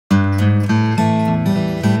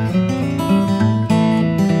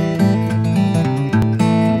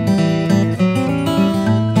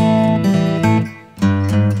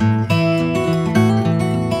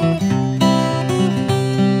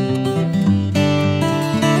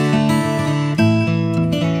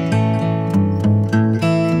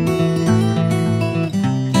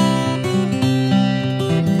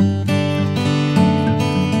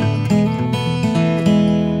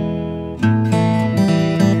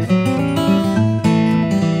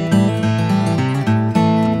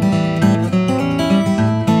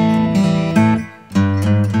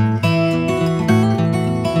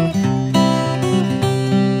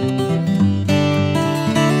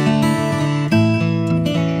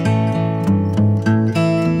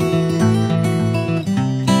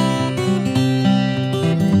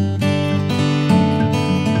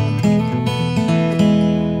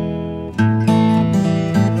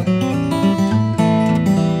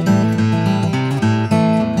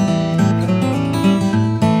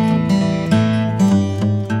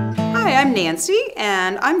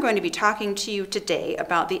and I'm going to be talking to you today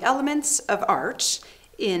about the elements of art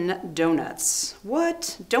in donuts.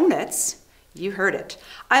 What? Donuts? You heard it.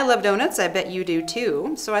 I love donuts, I bet you do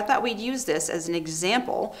too, so I thought we'd use this as an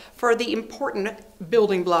example for the important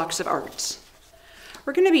building blocks of art.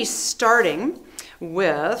 We're going to be starting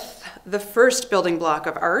with the first building block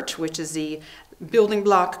of art, which is the building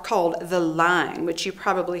block called the line, which you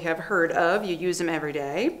probably have heard of. You use them every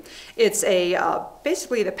day. It's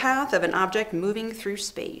basically the path of an object moving through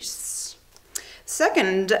space.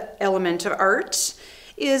 Second element of art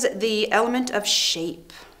is the element of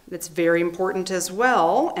shape. That's very important as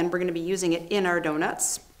well, and we're going to be using it in our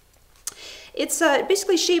donuts. It's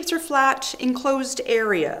basically shapes are flat, enclosed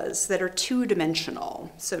areas that are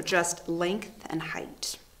two-dimensional, so just length and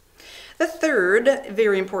height. The third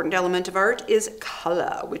very important element of art is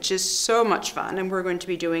color, which is so much fun, and we're going to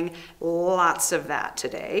be doing lots of that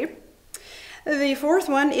today. The fourth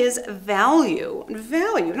one is value.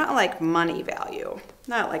 Value, not like money value,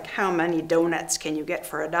 not like how many donuts can you get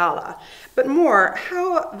for $1, but more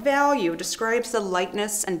how value describes the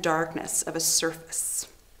lightness and darkness of a surface.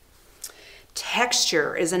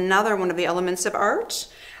 Texture is another one of the elements of art.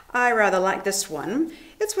 I rather like this one.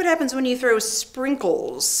 It's what happens when you throw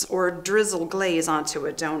sprinkles or drizzle glaze onto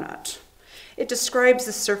a donut. It describes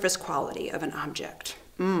the surface quality of an object.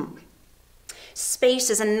 Space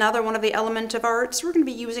is another one of the elements of art, so we're going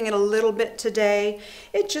to be using it a little bit today.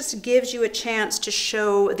 It just gives you a chance to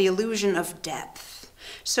show the illusion of depth.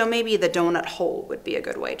 So maybe the donut hole would be a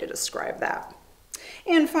good way to describe that.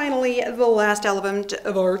 And finally, the last element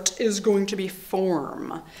of art is going to be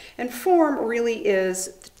form. And form really is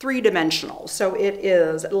three-dimensional. So it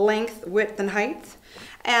is length, width, and height.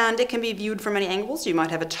 And it can be viewed from many angles. You might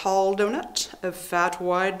have a tall donut, a fat,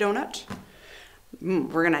 wide donut.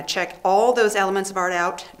 We're going to check all those elements of art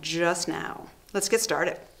out just now. Let's get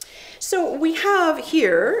started. So we have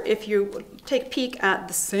here, if you take a peek at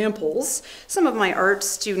the samples, some of my art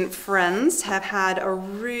student friends have had a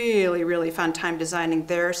really, really fun time designing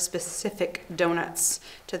their specific donuts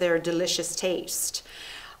to their delicious taste.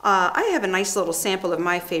 I have a nice little sample of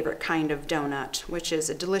my favorite kind of donut, which is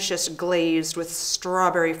a delicious glazed with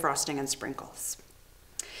strawberry frosting and sprinkles.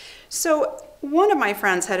 So one of my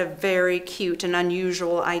friends had a very cute and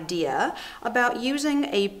unusual idea about using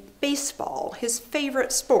a baseball, his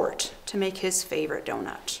favorite sport, to make his favorite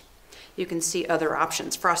donut. You can see other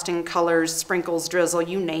options, frosting, colors, sprinkles, drizzle,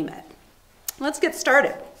 you name it. Let's get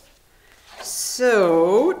started.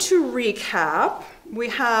 So to recap, we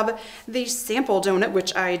have the sample donut,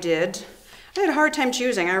 which I did. I had a hard time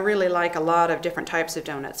choosing. I really like a lot of different types of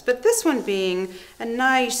donuts, but this one being a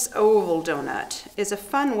nice oval donut is a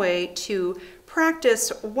fun way to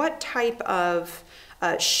practice what type of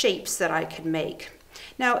shapes that I could make.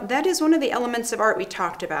 Now, that is one of the elements of art we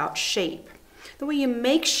talked about, shape. The way you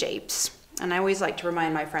make shapes, and I always like to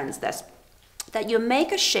remind my friends this, that you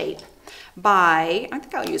make a shape by, I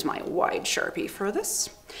think I'll use my wide Sharpie for this.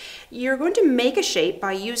 You're going to make a shape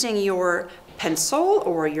by using your pencil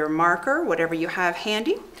or your marker, whatever you have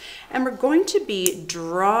handy, and we're going to be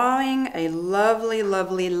drawing a lovely,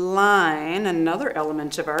 lovely line, another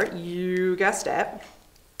element of art, you guessed it,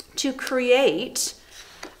 to create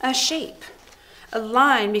a shape. A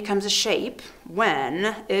line becomes a shape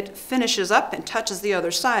when it finishes up and touches the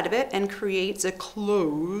other side of it and creates a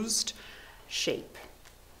closed shape.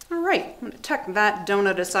 All right, I'm going to tuck that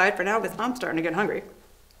donut aside for now because I'm starting to get hungry.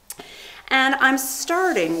 And I'm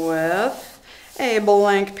starting with a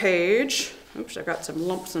blank page. Oops, I've got some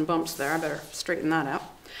lumps and bumps there. I better straighten that out.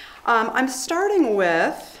 I'm starting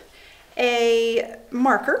with a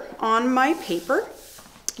marker on my paper.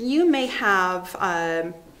 You may have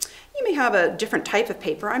a different type of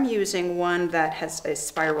paper. I'm using one that has a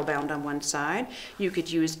spiral bound on one side. You could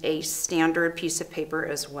use a standard piece of paper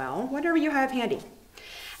as well, whatever you have handy.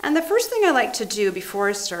 And the first thing I like to do before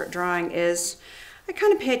I start drawing is I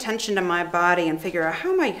kind of pay attention to my body and figure out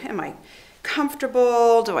how am I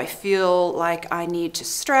comfortable? Do I feel like I need to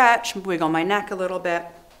stretch, wiggle my neck a little bit?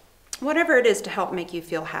 Whatever it is to help make you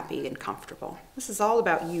feel happy and comfortable. This is all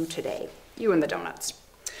about you today, you and the donuts.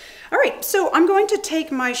 All right, so I'm going to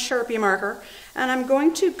take my Sharpie marker and I'm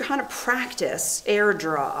going to kind of practice air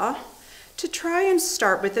draw to try and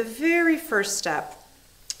start with the very first step,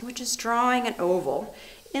 which is drawing an oval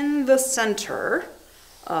in the center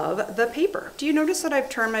of the paper. Do you notice that I've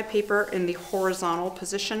turned my paper in the horizontal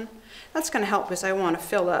position? That's going to help because I want to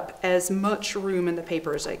fill up as much room in the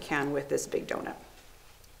paper as I can with this big donut.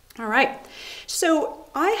 All right, so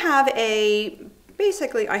I have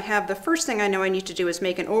basically I have the first thing I know I need to do is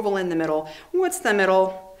make an oval in the middle. What's the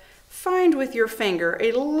middle? find with your finger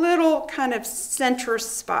a little kind of center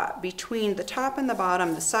spot between the top and the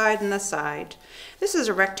bottom, the side and the side. This is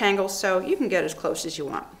a rectangle, so you can get as close as you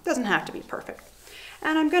want. It doesn't have to be perfect.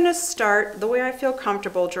 And I'm going to start, the way I feel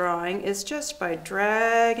comfortable drawing is just by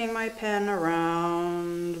dragging my pen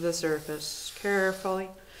around the surface carefully.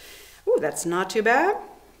 Ooh, that's not too bad.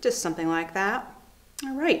 Just something like that.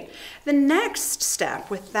 All right. The next step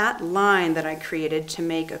with that line that I created to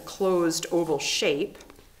make a closed oval shape,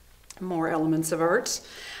 more elements of art,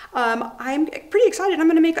 I'm pretty excited. I'm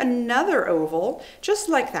going to make another oval just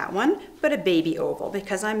like that one, but a baby oval,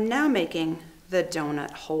 because I'm now making the donut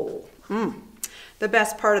hole. The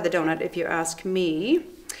best part of the donut, if you ask me.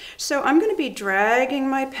 So I'm going to be dragging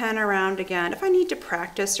my pen around again. If I need to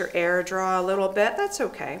practice or air draw a little bit, that's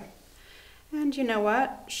okay. And you know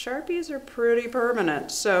what? Sharpies are pretty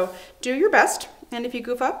permanent, so do your best. And if you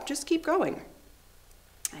goof up, just keep going.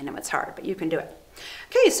 I know it's hard, but you can do it.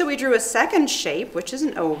 Okay, so we drew a second shape, which is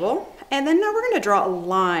an oval, and then now we're going to draw a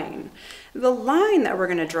line. The line that we're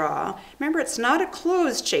going to draw, remember, it's not a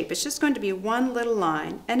closed shape, it's just going to be one little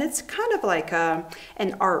line, and it's kind of like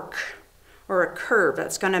an arc or a curve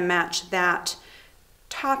that's going to match that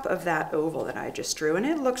top of that oval that I just drew, and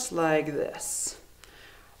it looks like this.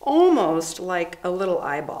 Almost like a little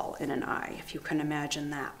eyeball in an eye, if you can imagine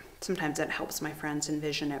that. Sometimes that helps my friends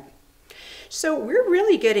envision it. So we're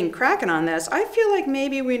really getting cracking on this. I feel like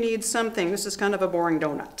maybe we need something. This is kind of a boring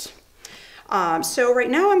donut. So right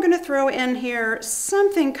now I'm going to throw in here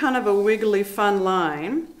something kind of a wiggly fun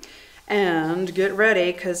line. And get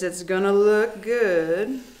ready, because it's going to look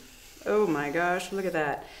good. Oh my gosh, look at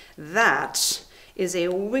that. That is a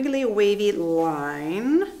wiggly wavy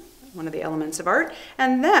line, one of the elements of art.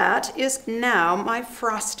 And that is now my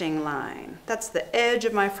frosting line. That's the edge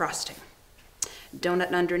of my frosting.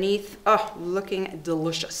 Donut underneath, oh, looking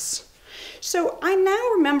delicious. So I now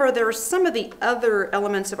remember there are some of the other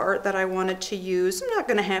elements of art that I wanted to use. I'm not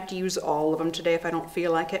going to have to use all of them today if I don't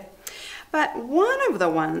feel like it. But one of the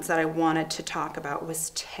ones that I wanted to talk about was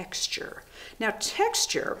texture. Now,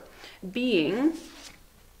 texture being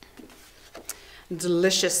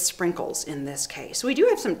delicious sprinkles in this case. We do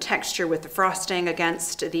have some texture with the frosting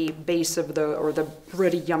against the base of the, or the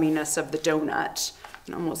pretty yumminess of the donut. I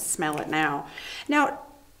can almost smell it now. Now,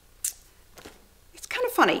 it's kind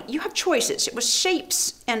of funny. You have choices. It was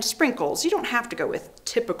shapes and sprinkles. You don't have to go with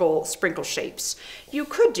typical sprinkle shapes. You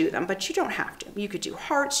could do them, but you don't have to. You could do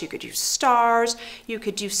hearts, you could do stars, you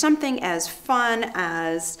could do something as fun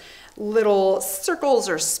as little circles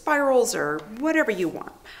or spirals or whatever you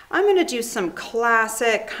want. I'm going to do some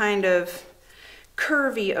classic kind of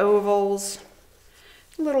curvy ovals.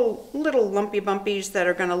 Little lumpy bumpies that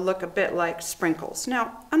are going to look a bit like sprinkles.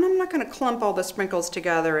 Now, and I'm not going to clump all the sprinkles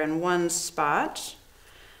together in one spot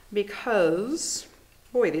because,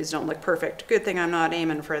 boy, these don't look perfect. Good thing I'm not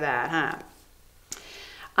aiming for that, huh?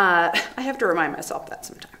 I have to remind myself that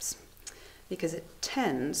sometimes because it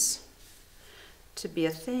tends to be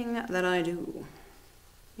a thing that I do.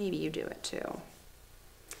 Maybe you do it too.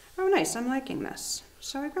 Oh, nice, I'm liking this.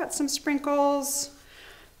 So I've got some sprinkles.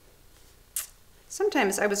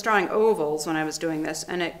 Sometimes I was drawing ovals when I was doing this,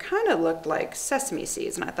 and it kind of looked like sesame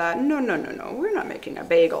seeds, and I thought, no, we're not making a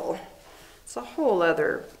bagel. It's a whole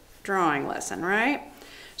other drawing lesson, right?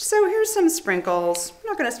 So here's some sprinkles. I'm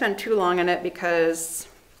not going to spend too long on it because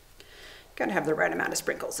you got to have the right amount of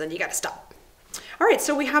sprinkles, and you got to stop. All right,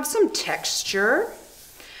 so we have some texture.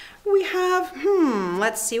 We have,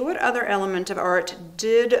 let's see, what other element of art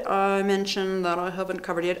did I mention that I haven't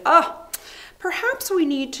covered yet? Perhaps we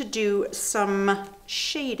need to do some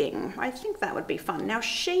shading. I think that would be fun. Now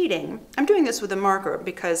shading, I'm doing this with a marker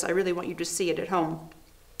because I really want you to see it at home.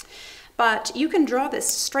 But you can draw this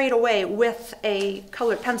straight away with a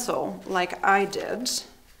colored pencil like I did.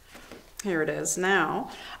 Here it is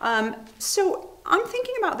now. So I'm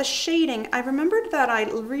thinking about the shading. I remembered that I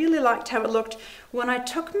really liked how it looked when I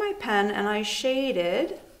took my pen and I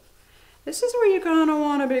shaded. This is where you're gonna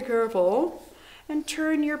wanna be careful. And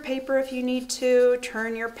turn your paper if you need to,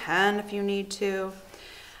 turn your pen if you need to.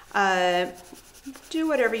 Do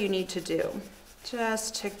whatever you need to do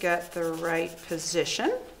just to get the right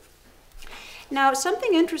position. Now,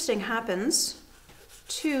 something interesting happens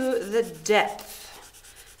to the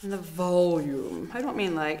depth and the volume. I don't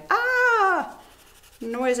mean like,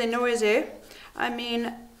 noisy. I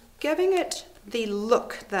mean, giving it the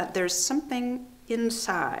look that there's something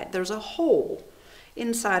inside. There's a hole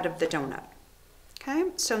inside of the donut.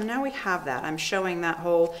 Okay, so now we have that. I'm showing that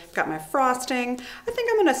hole. Got my frosting. I think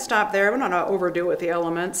I'm going to stop there. I'm not going to overdo it with the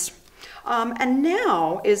elements. And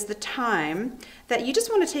now is the time that you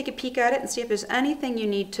just want to take a peek at it and see if there's anything you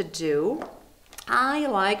need to do. I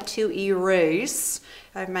like to erase.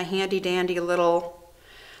 I have my handy dandy little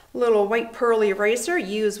white pearl eraser.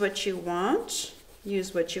 Use what you want.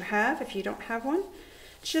 Use what you have. If you don't have one,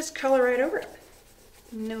 just color right over it.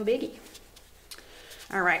 No biggie.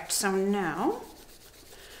 All right, so now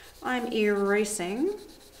I'm erasing,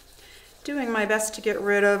 doing my best to get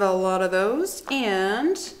rid of a lot of those,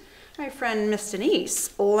 and my friend Miss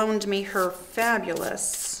Denise loaned me her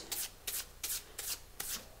fabulous,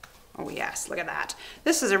 oh yes, look at that.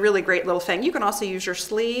 This is a really great little thing. You can also use your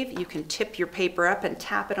sleeve. You can tip your paper up and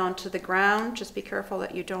tap it onto the ground. Just be careful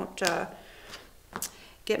that you don't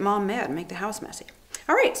get Mom mad and make the house messy.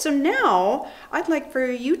 All right, so now I'd like for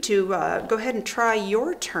you to go ahead and try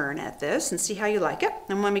your turn at this and see how you like it.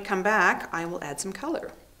 And when we come back, I will add some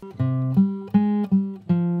color.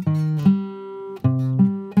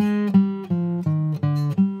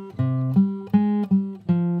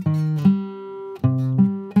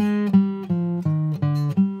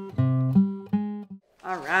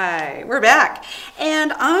 All right, we're back.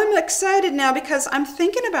 And I'm excited now because I'm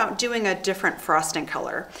thinking about doing a different frosting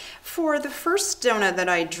color. For the first donut that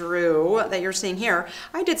I drew, that you're seeing here,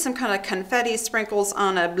 I did some kind of confetti sprinkles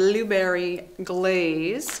on a blueberry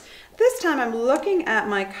glaze. This time I'm looking at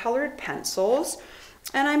my colored pencils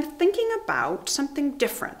and I'm thinking about something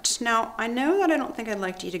different. Now, I know that I don't think I'd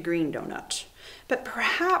like to eat a green donut, but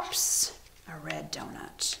perhaps a red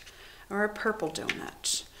donut or a purple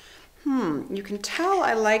donut. You can tell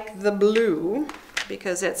I like the blue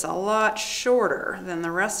because it's a lot shorter than the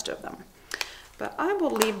rest of them. But I will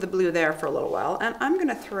leave the blue there for a little while, and I'm going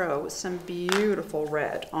to throw some beautiful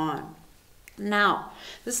red on. Now,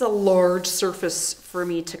 this is a large surface for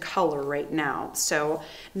me to color right now, so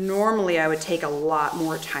normally I would take a lot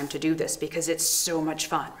more time to do this because it's so much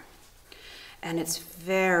fun. And it's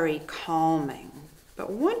very calming. But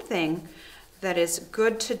one thing that is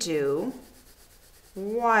good to do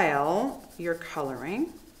while you're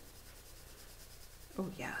coloring, oh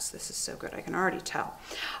yes, this is so good, I can already tell.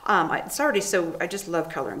 I just love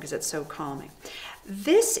coloring because it's so calming.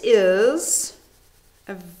 This is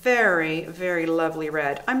a very, very lovely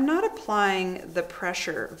red. I'm not applying the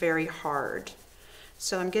pressure very hard,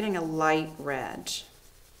 so I'm getting a light red.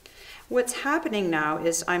 What's happening now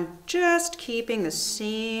is I'm just keeping the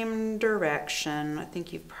same direction. I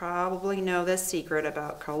think you probably know this secret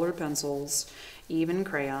about colored pencils, even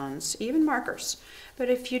crayons, even markers. But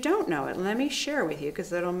if you don't know it, let me share with you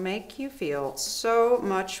because it'll make you feel so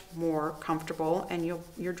much more comfortable and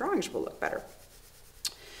your drawings will look better.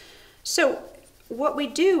 So what we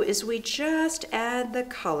do is we just add the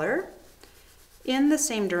color in the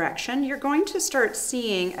same direction. You're going to start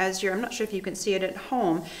seeing I'm not sure if you can see it at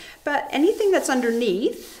home, but anything that's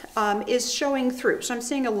underneath is showing through. So I'm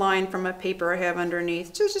seeing a line from a paper I have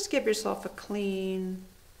underneath. So just give yourself a clean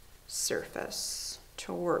surface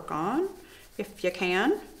to work on if you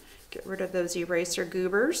can. Get rid of those eraser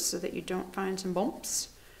goobers so that you don't find some bumps.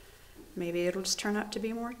 Maybe it'll just turn out to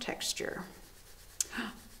be more texture.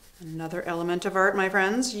 Another element of art, my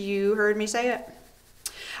friends. You heard me say it.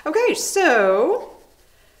 Okay, so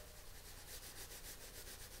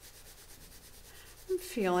I'm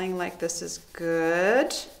feeling like this is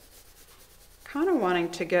good. Kind of wanting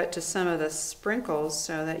to get to some of the sprinkles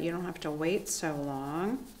so that you don't have to wait so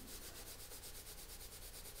long.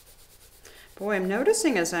 Boy, I'm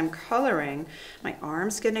noticing as I'm coloring, my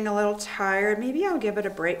arm's getting a little tired. Maybe I'll give it a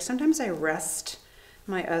break. Sometimes I rest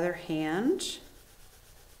my other hand.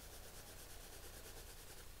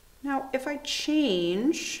 Now, if I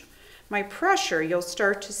change my pressure, you'll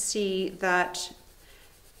start to see that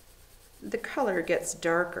the color gets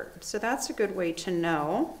darker. So that's a good way to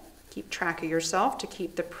know. Keep track of yourself to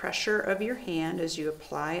keep the pressure of your hand as you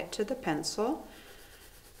apply it to the pencil.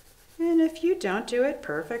 And if you don't do it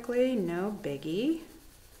perfectly, no biggie.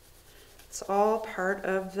 It's all part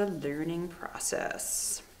of the learning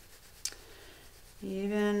process.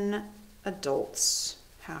 Even adults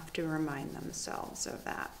have to remind themselves of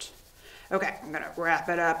that. Okay, I'm gonna wrap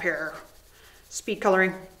it up here. Speed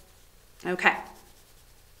coloring. Okay.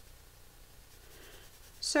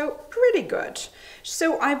 So pretty good.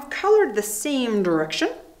 So I've colored the same direction.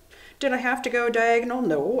 Did I have to go diagonal?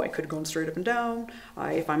 No, I could have gone straight up and down.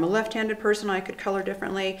 If I'm a left-handed person, I could color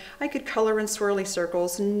differently. I could color in swirly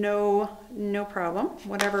circles, no problem.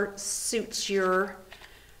 Whatever suits your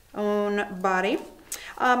own body.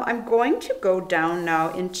 I'm going to go down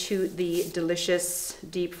now into the delicious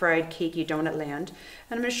deep-fried cakey donut land,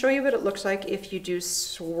 and I'm going to show you what it looks like if you do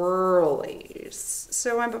swirlies.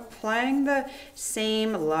 So I'm applying the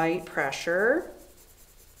same light pressure.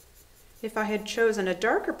 If I had chosen a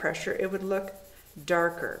darker pressure, it would look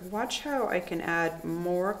darker. Watch how I can add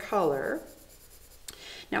more color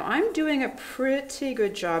Now I'm doing a pretty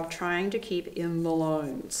good job trying to keep in the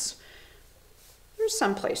lines. There's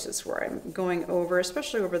some places where I'm going over,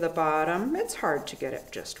 especially over the bottom. It's hard to get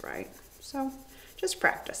it just right. So just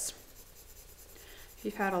practice. If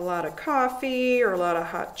you've had a lot of coffee or a lot of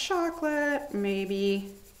hot chocolate,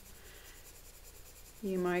 maybe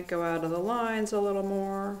you might go out of the lines a little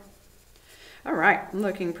more. All right,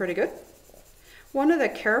 looking pretty good. One of the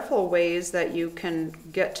careful ways that you can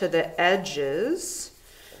get to the edges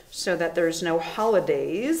so that there's no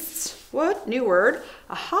holidays, what? New word,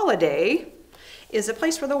 a holiday is a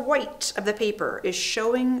place where the white of the paper is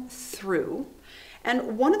showing through.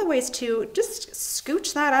 And one of the ways to just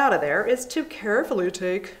scooch that out of there is to carefully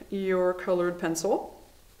take your colored pencil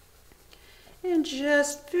and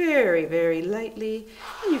just very, very lightly,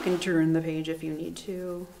 and you can turn the page if you need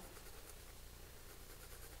to.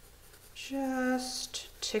 Just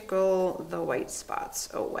tickle the white spots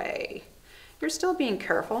away. You're still being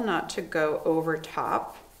careful not to go over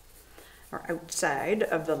top or outside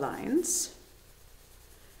of the lines.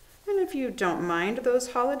 And if you don't mind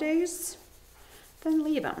those holidays, then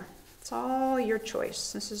leave them. It's all your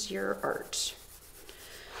choice. This is your art.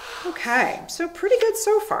 Okay, so pretty good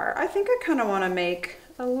so far. I think I kind of want to make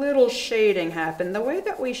a little shading happen. The way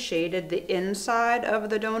that we shaded the inside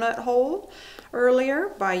of the donut hole earlier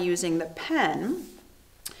by using the pen,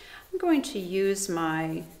 I'm going to use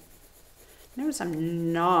my, notice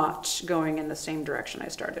I'm not going in the same direction I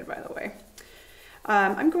started, by the way.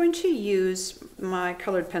 I'm going to use my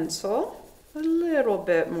colored pencil a little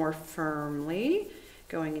bit more firmly,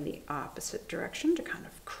 going in the opposite direction to kind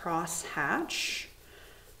of cross-hatch.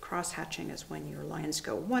 Cross-hatching is when your lines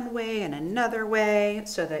go one way and another way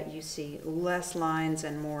so that you see less lines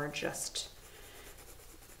and more just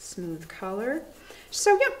smooth color.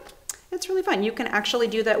 So yeah, it's really fun. You can actually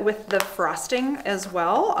do that with the frosting as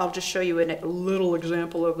well. I'll just show you a little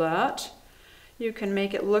example of that. You can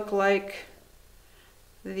make it look like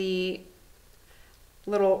the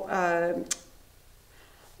little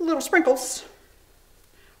sprinkles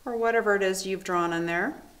or whatever it is you've drawn in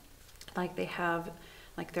there. Like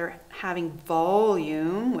they're having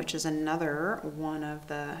volume, which is another one of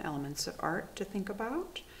the elements of art to think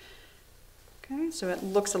about. Okay, so it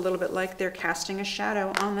looks a little bit like they're casting a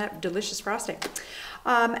shadow on that delicious frosting.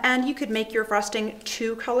 And you could make your frosting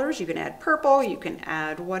 2 colors. You can add purple, you can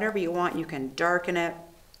add whatever you want, you can darken it.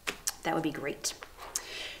 That would be great.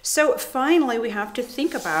 So finally, we have to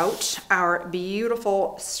think about our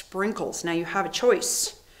beautiful sprinkles. Now you have a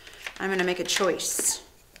choice. I'm gonna make a choice.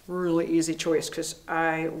 Really easy choice, because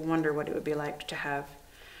I wonder what it would be like to have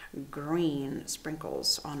green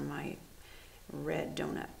sprinkles on my red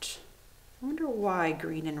donut. I wonder why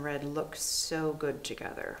green and red look so good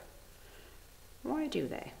together. Why do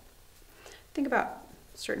they? Think about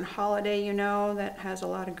a certain holiday, you know, that has a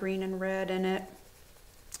lot of green and red in it.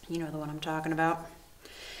 You know the one I'm talking about.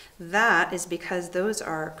 That is because those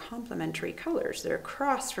are complementary colors. They're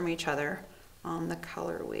across from each other on the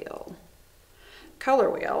color wheel.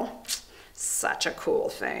 Color wheel, such a cool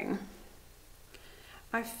thing.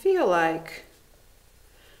 I feel like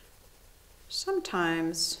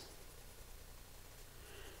sometimes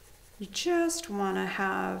you just want to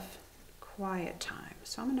have quiet time.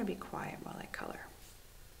 So I'm going to be quiet while I color.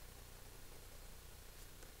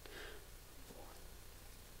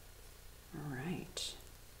 All right.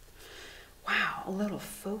 Wow, a little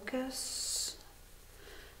focus.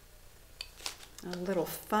 A little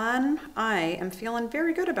fun. I am feeling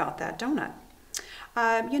very good about that donut.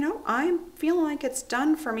 You know, I'm feeling like it's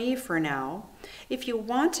done for me for now. If you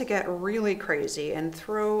want to get really crazy and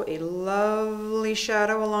throw a lovely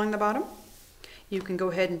shadow along the bottom, you can go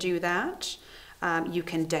ahead and do that. You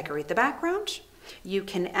can decorate the background. You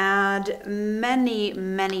can add many,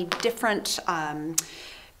 many different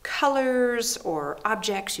colors or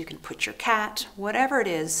objects. You can put your cat, whatever it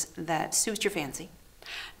is that suits your fancy.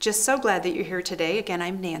 Just so glad that you're here today. Again,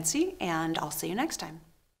 I'm Nancy, and I'll see you next time.